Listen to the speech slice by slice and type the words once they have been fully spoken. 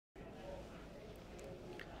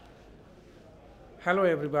Hello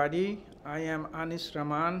everybody, I am Anis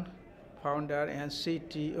Rahman, founder and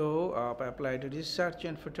CTO of Applied Research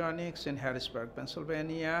in Photonics in Harrisburg,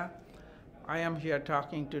 Pennsylvania. I am here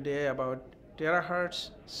talking today about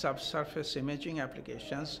terahertz subsurface imaging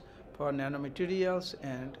applications for nanomaterials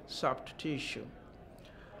and soft tissue.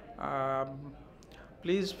 Um,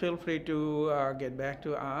 Please feel free to get back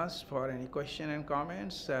to us for any question and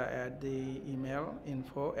comments at the email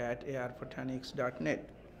info@arphotonics.net.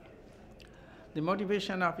 The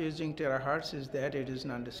motivation of using terahertz is that it is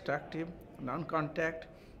non-destructive, non-contact,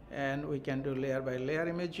 and we can do layer-by-layer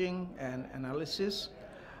imaging and analysis.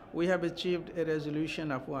 We have achieved a resolution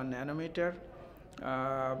of 1 nanometer,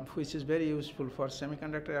 which is very useful for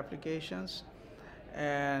semiconductor applications.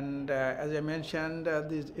 And as I mentioned,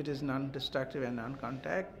 it is non-destructive and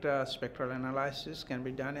non-contact. Spectral analysis can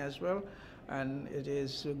be done as well, and it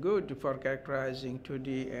is good for characterizing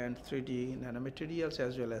 2D and 3D nanomaterials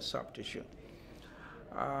as well as soft tissue.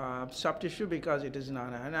 Soft tissue, because it is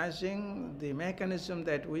non-ionizing, the mechanism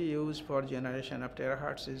that we use for generation of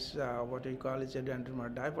terahertz is what we call is a dendrimer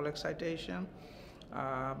dipole excitation.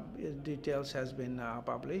 Details has been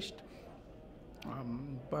published.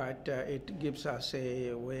 But it gives us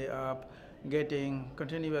a way of getting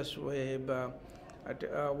continuous wave at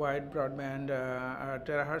wide broadband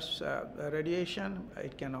terahertz radiation.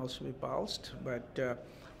 It can also be pulsed, but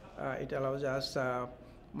it allows us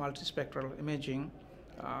multispectral imaging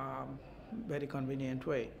very convenient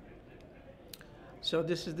way. So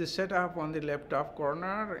this is the setup on the left top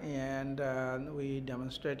corner, and we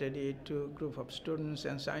demonstrated it to a group of students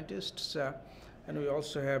and scientists. And we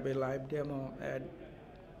also have a live demo at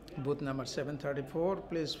booth number 734.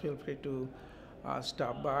 Please feel free to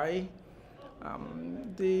stop by.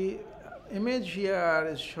 The image here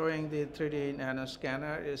is showing the 3D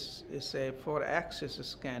nanoscanner. Is a 4-axis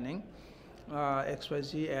scanning, X, Y,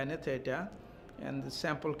 Z, and theta. And the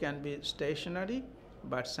sample can be stationary,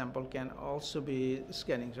 but sample can also be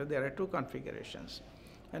scanning. So there are two configurations.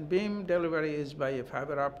 And beam delivery is by a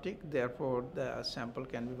fiber optic, therefore the sample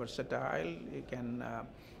can be versatile. You can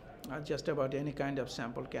just about any kind of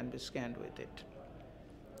sample can be scanned with it.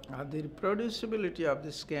 The reproducibility of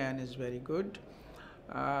the scan is very good,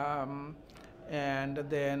 and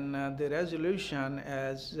then the resolution,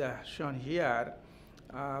 as shown here,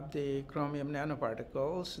 the chromium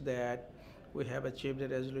nanoparticles, that we have achieved a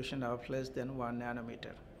resolution of less than 1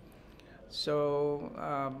 nanometer. So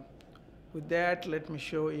with that, let me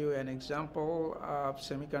show you an example of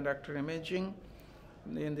semiconductor imaging.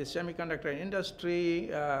 In the semiconductor industry,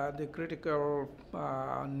 the critical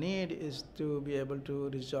need is to be able to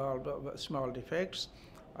resolve small defects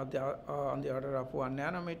on the order of 1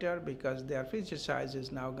 nanometer, because their feature size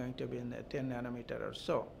is now going to be in the 10 nanometer or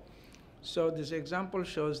so. So this example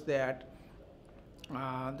shows that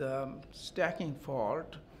the stacking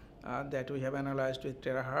fault that we have analyzed with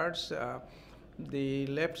terahertz, the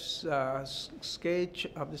left sketch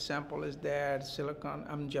of the sample is that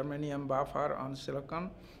silicon germanium buffer on silicon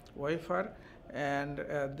wafer, and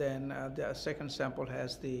then the second sample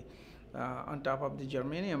has the on top of the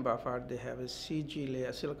germanium buffer they have a CG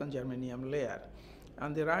layer, silicon germanium layer.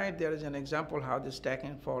 On the right there is an example how the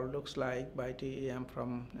stacking fault looks like by TEM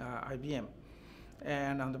from IBM,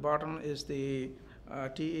 and on the bottom is the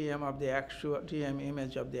TEM of the actual TEM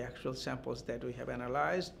image of the actual samples that we have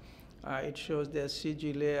analyzed. It shows the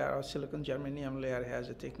CG layer or silicon germanium layer has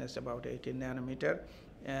a thickness about 18 nanometer,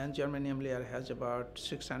 and germanium layer has about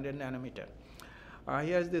 600 nanometer.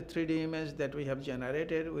 Here's the 3D image that we have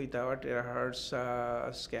generated with our terahertz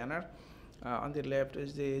scanner. On the left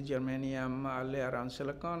is the germanium layer on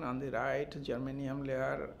silicon. On the right, germanium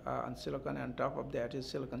layer on silicon, and on top of that is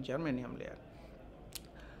silicon germanium layer.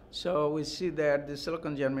 So we see that the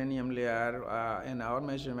silicon germanium layer in our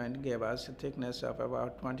measurement gave us a thickness of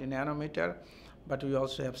about 20 nanometer, but we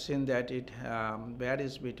also have seen that it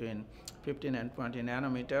varies between 15 and 20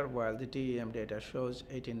 nanometer, while the TEM data shows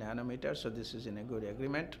 18 nanometer, so this is in a good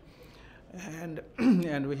agreement. And,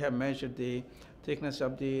 and we have measured the thickness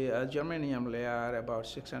of the germanium layer about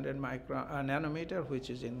 600 nanometer, which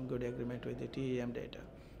is in good agreement with the TEM data.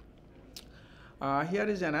 Here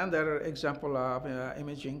is another example of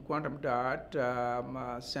imaging quantum dot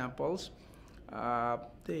samples.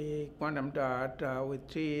 The quantum dot with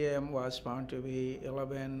TEM was found to be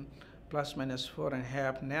 11 plus minus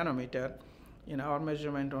 4.5 nanometer. In our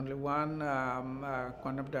measurement, only one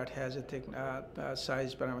quantum dot has a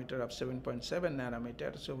size parameter of 7.7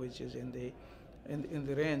 nanometer, so which is in the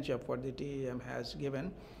range of what the TEM has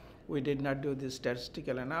given. We did not do the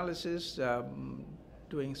statistical analysis.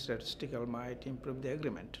 Doing statistical might improve the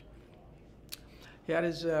agreement. Here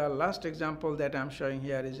is a last example that I'm showing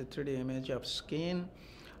here is a 3D image of skin.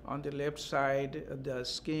 On the left side, the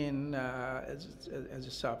skin as a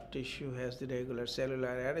soft tissue has the regular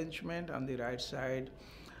cellular arrangement. On the right side,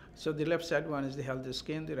 so the left side one is the healthy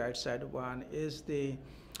skin, the right side one is the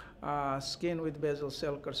skin with basal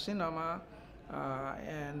cell carcinoma,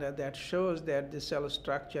 and that shows that the cell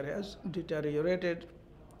structure has deteriorated,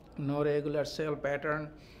 no regular cell pattern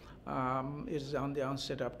is on the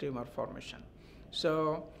onset of tumor formation.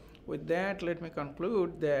 So with that, let me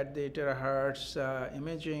conclude that the terahertz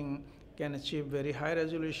imaging can achieve very high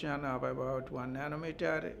resolution of about 1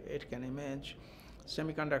 nanometer. It can image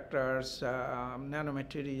semiconductors,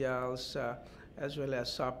 nanomaterials, as well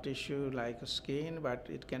as soft tissue like skin, but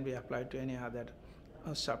it can be applied to any other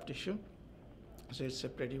soft tissue. So it's a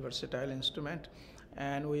pretty versatile instrument,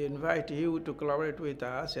 and we invite you to collaborate with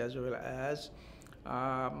us, as well as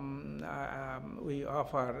we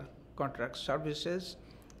offer contract services.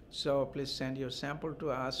 So please send your sample to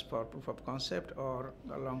us for proof of concept or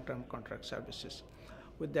long-term contract services.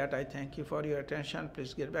 With that, I thank you for your attention.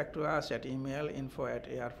 Please get back to us at email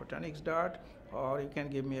info@arphotonics.org, or you can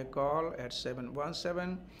give me a call at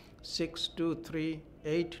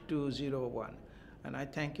 717-623-8201. And I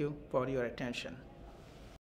thank you for your attention.